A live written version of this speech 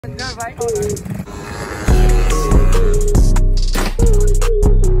Sure you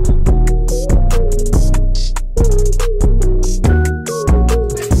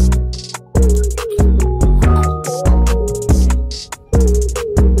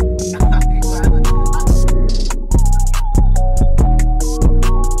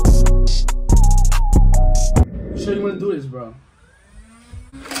want to do this, bro?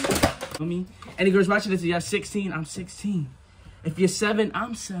 Me? Any girls watching this, if you're 16, I'm 16. If you're 7,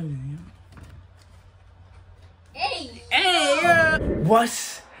 I'm 7. Hey! Hey!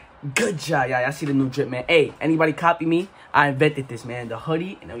 What's good, y'all? Y'all see the new drip, man. Hey, anybody copy me? I invented this, man. The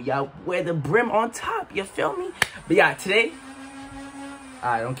hoodie, and y'all wear the brim on top. You feel me? But yeah, today,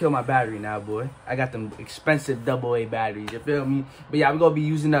 don't kill my battery now, boy. I got them expensive AA batteries. You feel me? But yeah, we're gonna be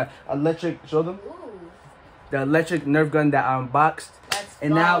using the electric. Show them. Ooh. The electric Nerf gun that I unboxed.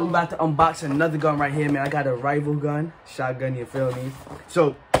 And now we about to unbox another gun right here, man. I got a rival gun, shotgun, you feel me?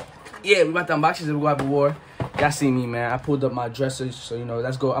 So, yeah, we about to unbox this and we're gonna have a war. Y'all see me, man. I pulled up my dressers, so, you know,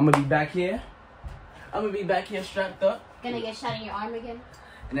 let's go. I'm gonna be back here. I'm gonna be back here strapped up. Gonna get shot in your arm again?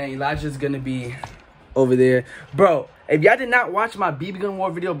 And then Elijah's gonna be over there. Bro, if y'all did not watch my BB gun war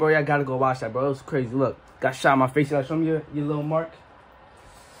video, bro, y'all gotta go watch that, bro. It was crazy. Look, got shot in my face. Show me your little mark.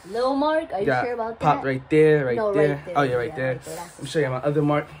 Little mark? Are you sure about that? Popped right there, right no, there. Right there. Oh, yeah, right there. Right there. Let me show you my other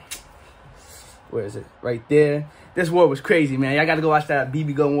mark. Where is it? Right there. This war was crazy, man. Y'all gotta go watch that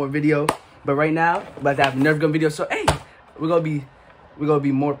BB gun war video. But right now, we're about to have a Nerf gun video. So, hey, we're gonna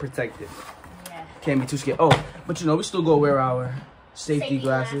be more protected. Yeah. Can't be too scared. Oh, but you know, we still go wear our safety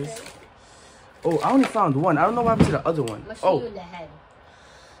glasses. Oh, I only found one. I don't know what happened to the other one. I'll show you in the head.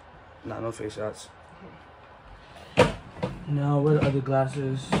 Nah, no face shots. No, where are the other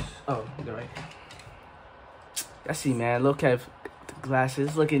glasses? Oh, they're right. I see, man. Look at the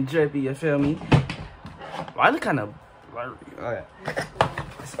glasses looking drippy. You feel me? Why look kind of blurry? Alright.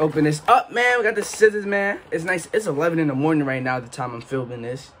 Let's open this up, man. We got the scissors, man. It's nice. It's 11 in the morning right now at the time I'm filming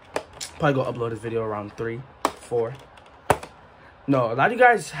this. Probably go upload this video around 3, 4. No, a lot of you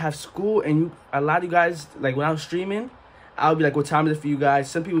guys have school, and a lot of you guys, like when I was streaming, I'll be like, what time is it for you guys?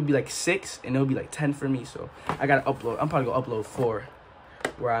 Some people would be like 6, and it'll be like 10 for me. So I gotta upload. I'm probably gonna upload 4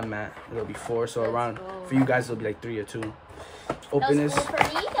 where I'm at. It'll be 4. So around for you guys, it'll be like 3 or 2. Open this. For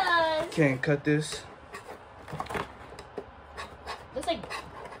me, guys. Can't cut this. Looks like.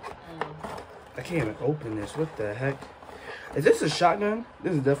 I can't even open this. What the heck? Is this a shotgun?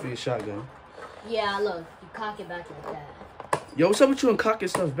 This is definitely a shotgun. Yeah, look. You cock it back like that. Yo, what's up with you and cocking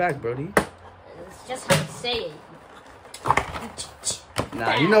stuff back, Brody? It's just how you say it.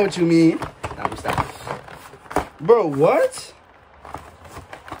 Nah, you know what you mean. Nah, we stop. Bro, what?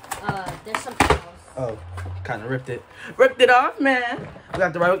 There's something else. Oh, kind of ripped it. Ripped it off, man. We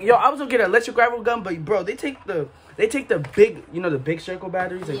got the rival. Yo, I was gonna get an electric rival gun, but bro, they take the big, you know, the big circle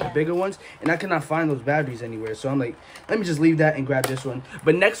batteries, like the bigger ones, and I cannot find those batteries anywhere. So I'm like, let me just leave that and grab this one.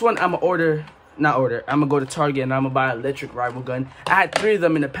 But next one, I'm gonna I'm gonna go to Target and I'm gonna buy an electric rival gun. I had 3 of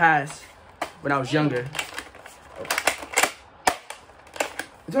them in the past when I was younger.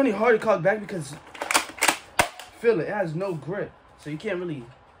 It's only hard to cock back because feel it has no grip, so you can't really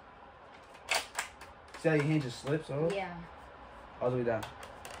see how your hand just slips. Yeah. All the way down.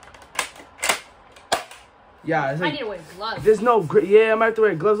 Yeah, it's like, I need to wear gloves. There's no grip. Yeah, I might have to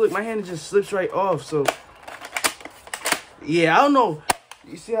wear gloves. Look, my hand just slips right off. So yeah, I don't know.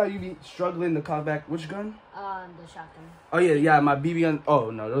 You see how you be struggling to cock back which gun? The shotgun. Oh yeah, my BB gun.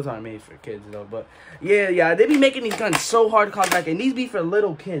 Oh no, those aren't made for kids though. But yeah, they be making these guns so hard to cock back, and these be for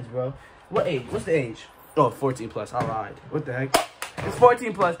little kids, bro. What age? What's the age? Oh, 14 plus. All right. What the heck? It's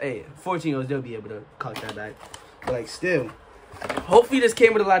 14 plus. Hey, 14-year-olds, they'll be able to cock that back. But like still, hopefully this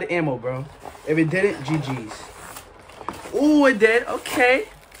came with a lot of ammo, bro. If it didn't, GG's. Ooh, it did. Okay.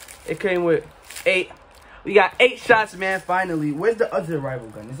 It came with 8. We got 8 shots, man, finally. Where's the other rival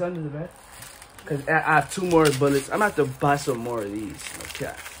gun? It's under the bed? Because I have 2 more bullets. I'm going to have to buy some more of these.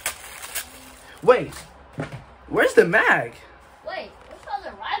 Okay. Wait. Where's the mag? Wait, what's the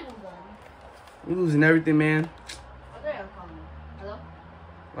other rival gun? We're losing everything, man. What are they calling me? Hello?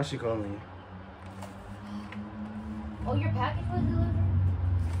 Why's she calling you? Oh, your package was delivered?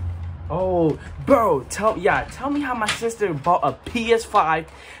 Oh, bro, tell me how my sister bought a PS5.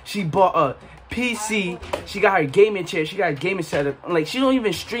 She bought a PC. She got her gaming chair. She got a gaming setup. Like, she don't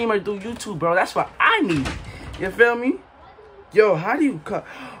even stream or do YouTube, bro. That's what I need. You feel me? Yo, how do you cut?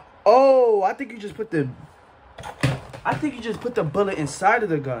 Oh, I think you just put the bullet inside of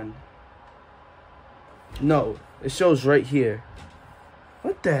the gun. No, it shows right here.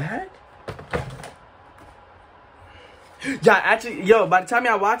 What the heck? Yeah, actually, yo, by the time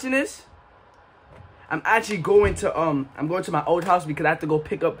y'all watching this, I'm actually going to I'm going to my old house because I have to go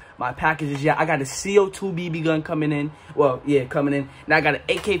pick up my packages. Yeah, I got a CO2 BB gun coming in. Well, yeah, coming in. And I got an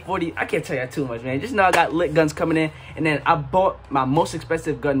AK-40. I can't tell you too much, man. Just know I got lit guns coming in. And then I bought my most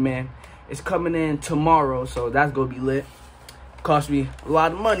expensive gun, man. It's coming in tomorrow, so that's gonna be lit. Cost me a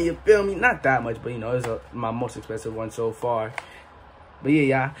lot of money, you feel me? Not that much, but you know, it's my most expensive one so far. But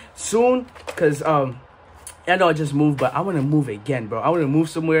yeah, soon, cause I know I just moved, but I want to move again, bro. I want to move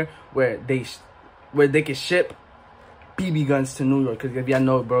somewhere where they can ship BB guns to New York. Cause if y'all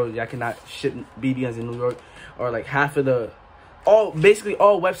know, bro, y'all cannot ship BB guns in New York, or like half of basically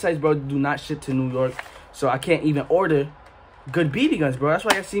all websites, bro, do not ship to New York. So I can't even order good BB guns, bro. That's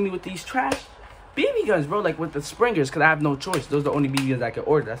why y'all see me with these trash BB guns, bro. Like with the Springers, cause I have no choice. Those are the only BB guns I can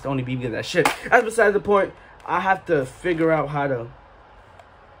order. That's the only BB guns that ship. That's besides the point. I have to figure out how to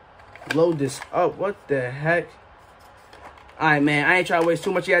load this up. What the heck? Alright, man. I ain't trying to waste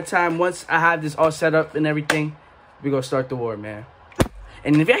too much of your time. Once I have this all set up and everything, we gonna start the war, man.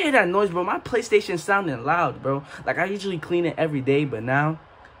 And if y'all hear that noise, bro, my PlayStation's sounding loud, bro. Like, I usually clean it every day, but now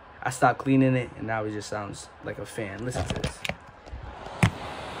I stopped cleaning it, and now it just sounds like a fan. Listen to this.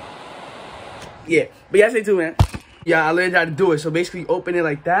 Yeah, but y'all say too, man. Yeah, I learned how to do it. So basically, open it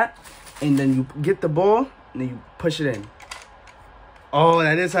like that, and then you get the ball, and then you push it in. Oh,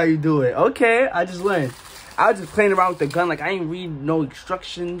 that is how you do it. Okay, I just learned. I was just playing around with the gun. Like, I ain't read no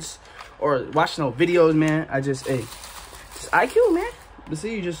instructions or watch no videos, man. I just, hey, it's IQ, man. But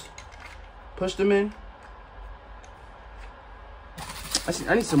see, you just push them in.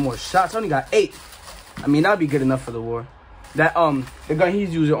 I need some more shots. I only got 8. I mean, that'd be good enough for the war. That the gun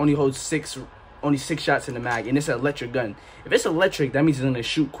he's using only holds 6 shots in the mag, and it's an electric gun. If it's electric, that means it's gonna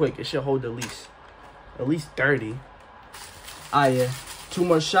shoot quick. It should hold at least 30. Ah, yeah. 2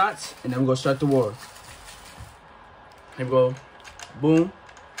 more shots, and then we're gonna start the war. Here we go. Boom.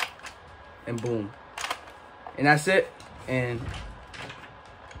 And boom. And that's it. And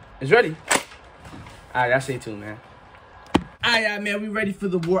it's ready. Alright, y'all stay tuned, man. Alright, man, we ready for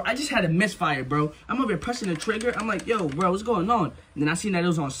the war. I just had a misfire, bro. I'm over here pressing the trigger. I'm like, yo, bro, what's going on? And then I seen that it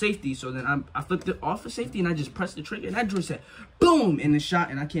was on safety. So then I flipped it off of safety, and I just pressed the trigger. And that joint said, boom, and it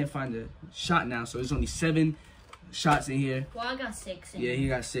shot. And I can't find the shot now. So there's only 7 shots in here. Well, I got 6 in Yeah, he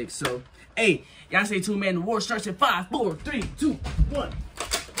got 6. So, hey, y'all stay tuned, man. The war starts in 5, 4, 3, 2, 1.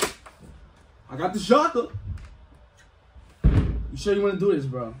 I got the shotgun. You sure you want to do this,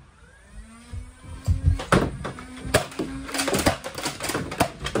 bro?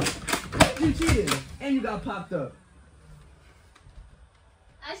 You cheated, and you got popped up.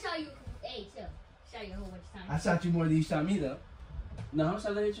 I saw you. Hey, chill. Shot you a whole bunch of times. I shot you more than you shot me, though. No, how much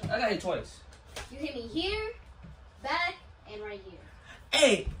I hit you? I got hit twice. You hit me here, back, and right here.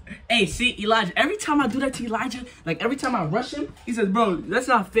 Hey, see, Elijah, every time I do that to Elijah, like every time I rush him, he says, bro, that's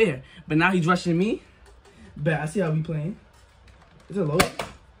not fair. But now he's rushing me. Bet, I see how we playing. Is it low?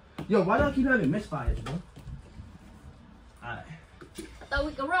 Yo, why do I keep having misfires, bro? Alright. I thought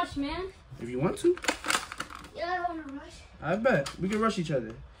we could rush, man. If you want to. Yeah, I want to rush. I bet. We can rush each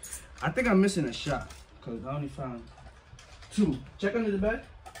other. I think I'm missing a shot. Because I only found 2. Check under the bed.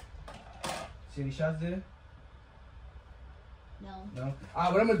 See any shots there? No. No?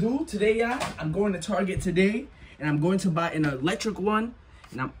 Alright, what I'm going to do today, y'all, I'm going to Target today. And I'm going to buy an electric one.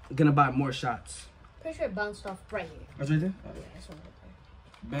 And I'm going to buy more shots. Pretty sure it bounced off right here. That's right there? Oh, yeah, that's one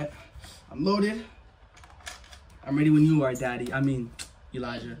right there. Bet. I'm loaded. I'm ready when you are, Daddy. I mean,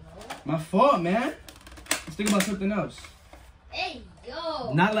 Elijah. My fault, man. Let's think about something else. Hey,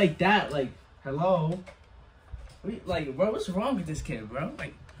 yo. Not like that. Like, hello. Like, bro, what's wrong with this kid, bro?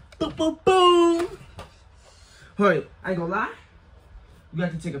 Like, boom, boom, boom. Hey, I ain't gonna lie. You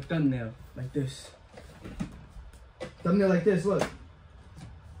have to take a thumbnail like this. Thumbnail like this, look.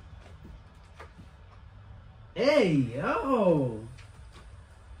 Hey, yo.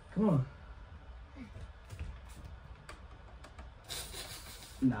 Come on.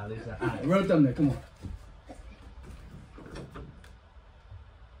 Nah, there's that. Alright, roll thumbnail, come on.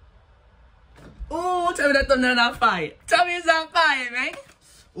 Ooh, tell me that thumbnail not fire. Tell me it's not fire, man.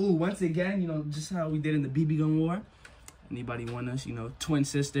 Ooh, once again, you know, just how we did in the BB gun war. Anybody want us, you know, twin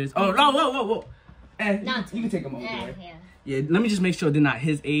sisters. Oh, no, whoa. And you can take them over there. Yeah, let me just make sure they're not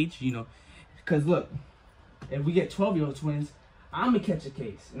his age, you know. Because, look, if we get 12-year-old twins, I'm going to catch a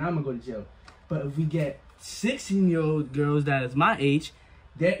case, and I'm going to go to jail. But if we get 16-year-old girls that is my age,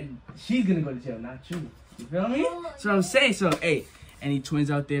 she's going to go to jail, not you. You feel me? That's what I'm saying. So, hey, any twins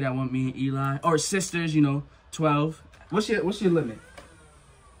out there that want me and Eli, or sisters, you know, 12. What's your limit?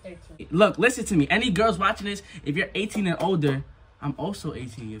 13. Look, listen to me. Any girls watching this, if you're 18 and older, I'm also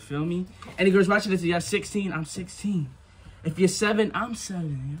 18, you feel me? Any girls watching this, if you're 16, I'm 16. If you're 7, I'm 7,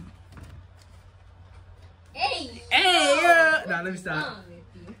 you know? Hey! Hey, yeah! Nah, let me stop.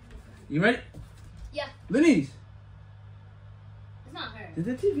 You ready? Yeah. Lenny's. It's not her. Did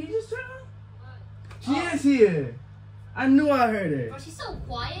the TV just turn on? She is here. I knew I heard her. Bro, she's so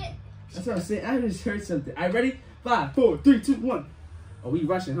quiet. That's what I'm saying. I just heard something. All right, ready? 5, 4, 3, 2, 1. Oh, we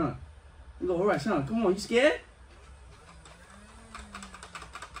rushing, huh? We gonna rush, huh? Come on, you scared?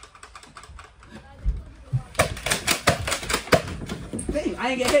 Dang, I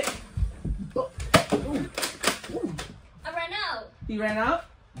ain't get hit. Oh. Ooh. Ooh. I ran out. He ran out?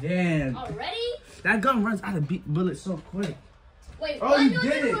 Damn. Already? That gun runs out of bullets so quick. Wait, oh, you no,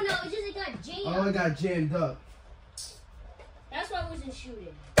 did it. No, it's just it got jammed. Oh, it got jammed up. That's why I wasn't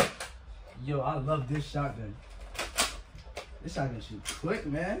shooting. Yo, I love this shotgun. This shotgun shoots quick,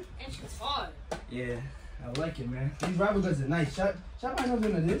 man. And shoots hard. Yeah, I like it, man. These rival guns are nice. Should I buy another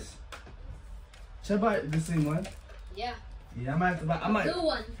one of this? Should I buy the same one? Yeah. Yeah, I might have to buy. Blue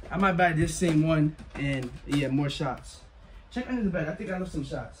one. I might buy this same one and yeah, more shots. Check under the bed. I think I left some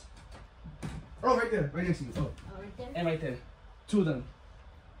shots. Oh, right there, right next to you. Oh, Right there. and right there, 2 of them.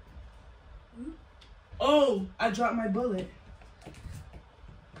 Oh, I dropped my bullet.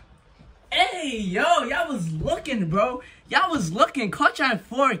 Hey, yo, y'all was looking, bro. Y'all was looking. Caught you at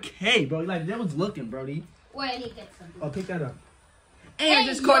 4K, bro. Like, that was looking, brody. Wait, I need to get something. Oh, pick that up. And I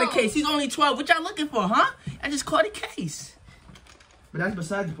just caught a case. He's only 12. What y'all looking for, huh? I just caught a case. But that's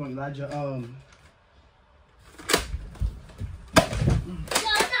beside the point, Elijah. No, it's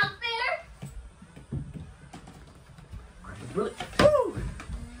not fair. Really? Woo!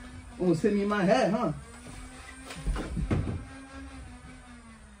 Almost hit me in my head, huh?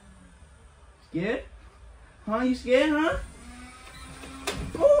 Scared? Huh? You scared, huh?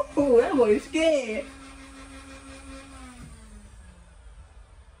 Ooh, that boy is scared.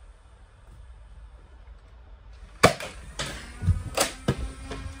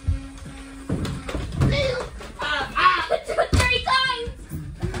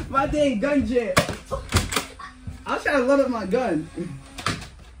 My dang gun jam. I was trying to load up my gun.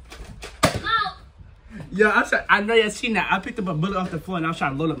 Yeah, I know y'all seen that. I picked up a bullet off the floor and I was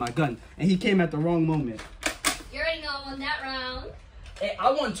trying to load up my gun. And he came at the wrong moment. You already know I won that round. Hey, I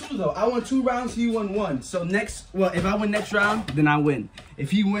won 2 though. I won 2 rounds, he won 1. So if I win next round, then I win.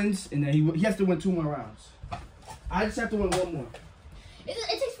 If he wins, and then he has to win 2 more rounds. I just have to win 1 more. It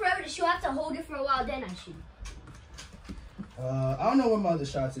takes forever to shoot. I have to hold it for a while, then I shoot. I don't know what my other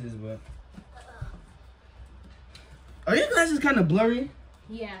shots is, but. Are your glasses kind of blurry?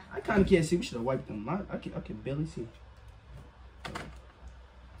 Yeah. I kind of can't see. We should have wiped them. I can barely see.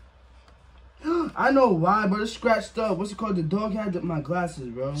 I know why, bro. It's scratched up. What's it called? The dog had my glasses,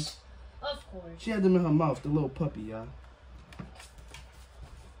 bro. Of course. She had them in her mouth. The little puppy, y'all.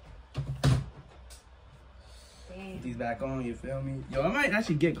 Put these back on, you feel me? Yo, I might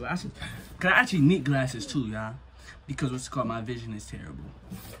actually get glasses. Cause I actually need glasses too, y'all. Because what's it called? My vision is terrible.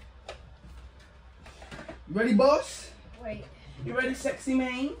 You ready, boss? Wait. You ready, sexy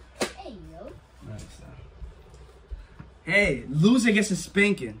man? Hey, yo. Nice. Hey, loser gets a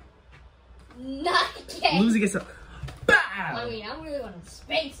spanking. Not yet. Loser gets a bow. I mean, I really want to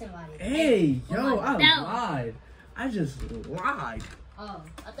spank somebody. Hey, yo, I down. lied. I just lied. Oh,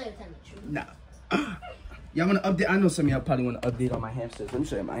 I thought you were telling the truth. Nah. Y'all want to update? I know some of y'all probably want to update on my hamsters. Let me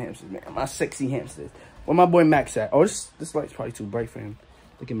show you my hamsters, man. My sexy hamsters. Where my boy Max at? Oh, this light's probably too bright for him.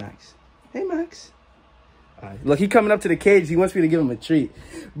 Look at Max. Hey, Max. All right. Look, he coming up to the cage. He wants me to give him a treat.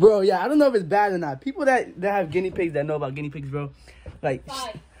 Bro, yeah, I don't know if it's bad or not. People that have guinea pigs, that know about guinea pigs, bro. Like,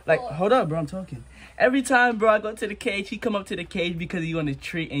 hold up, bro. I'm talking. Every time, bro, I go to the cage, he come up to the cage because he want a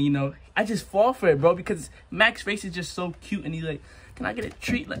treat. And, you know, I just fall for it, bro. Because Max's face is just so cute. And he's like, can I get a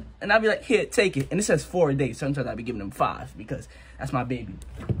treat? Like, and I'll be like, here, take it. And it says 4 a day. Sometimes I'll be giving him 5 because that's my baby.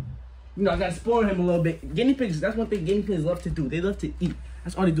 You know, I got to spoil him a little bit. Guinea pigs, that's one thing guinea pigs love to do. They love to eat.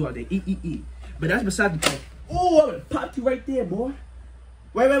 That's all they do all day. Eat, eat, eat. But that's beside the point. Oh, I'm going to pop you right there, boy.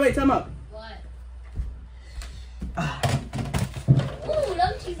 Wait. Time out. What? Ooh,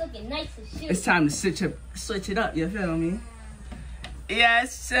 those cheese looking nice to shoot. It's time to switch it up. You feel me?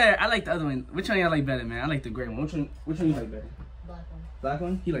 Yes, sir. I like the other one. Which one y'all like better, man? I like the gray one. Which one you like better? Black one. Black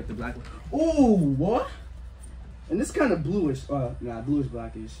one? He like the black one. Ooh, what? And this kind of bluish. Nah, bluish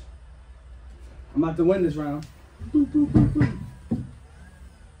blackish. I'm about to win this round. Boop, boop, boop, boop.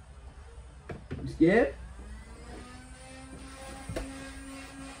 You scared?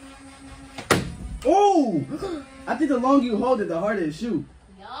 Oh! I think the longer you hold it, the harder it shoot.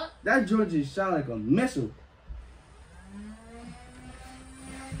 Yup. That joint just shot like a missile.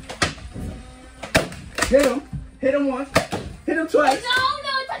 Hit him. Hit him once. Hit him twice. No,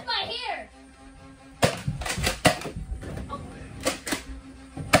 it touched my hair.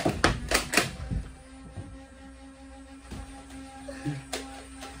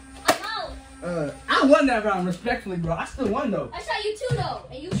 I won that round respectfully, bro. I still won though. I shot you 2 though,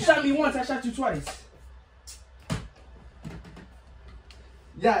 and you shot me once. I shot you twice.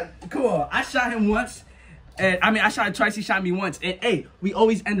 Yeah, come on. I shot him once. And I mean, I shot him twice. He shot me once. And hey, we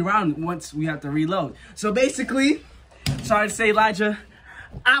always end around once we have to reload. So basically, sorry to say, Elijah,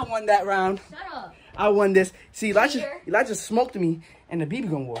 I won that round. Shut up. I won this. See, Elijah smoked me in the BB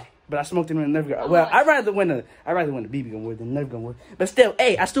gun war, but I smoked him in the Nerf gun. Well, I'd rather win the BB gun war than the Nerf gun war. But still,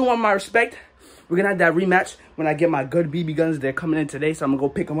 hey, I still want my respect. We're gonna have that rematch when I get my good BB guns. They're coming in today, so I'm gonna go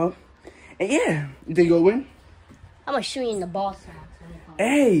pick them up. And yeah, you think you'll win? I'm gonna shoot you in the ball sack.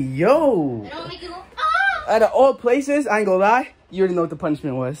 Hey, yo. I don't make you go, Out of all places, I ain't gonna lie, you already know what the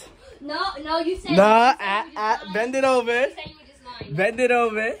punishment was. No, you said. Nah, bend it over. You said you were just lying. Bend it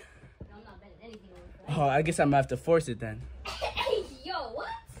over. No, I'm not bending anything over. Oh, I guess I'm gonna have to force it then. Hey, yo, what?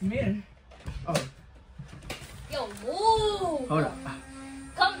 Come here. Oh. Yo, move. Hold up.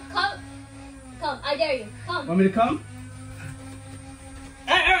 Come. I dare you. Come. Want me to come?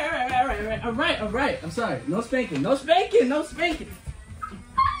 All right. I'm sorry. No spanking.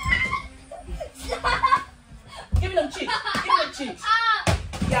 Give me them cheeks.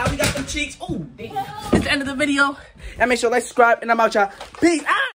 Yeah, we got them cheeks. Oh, damn. It's the end of the video. And make sure to like, subscribe, and I'm out, y'all. Peace out.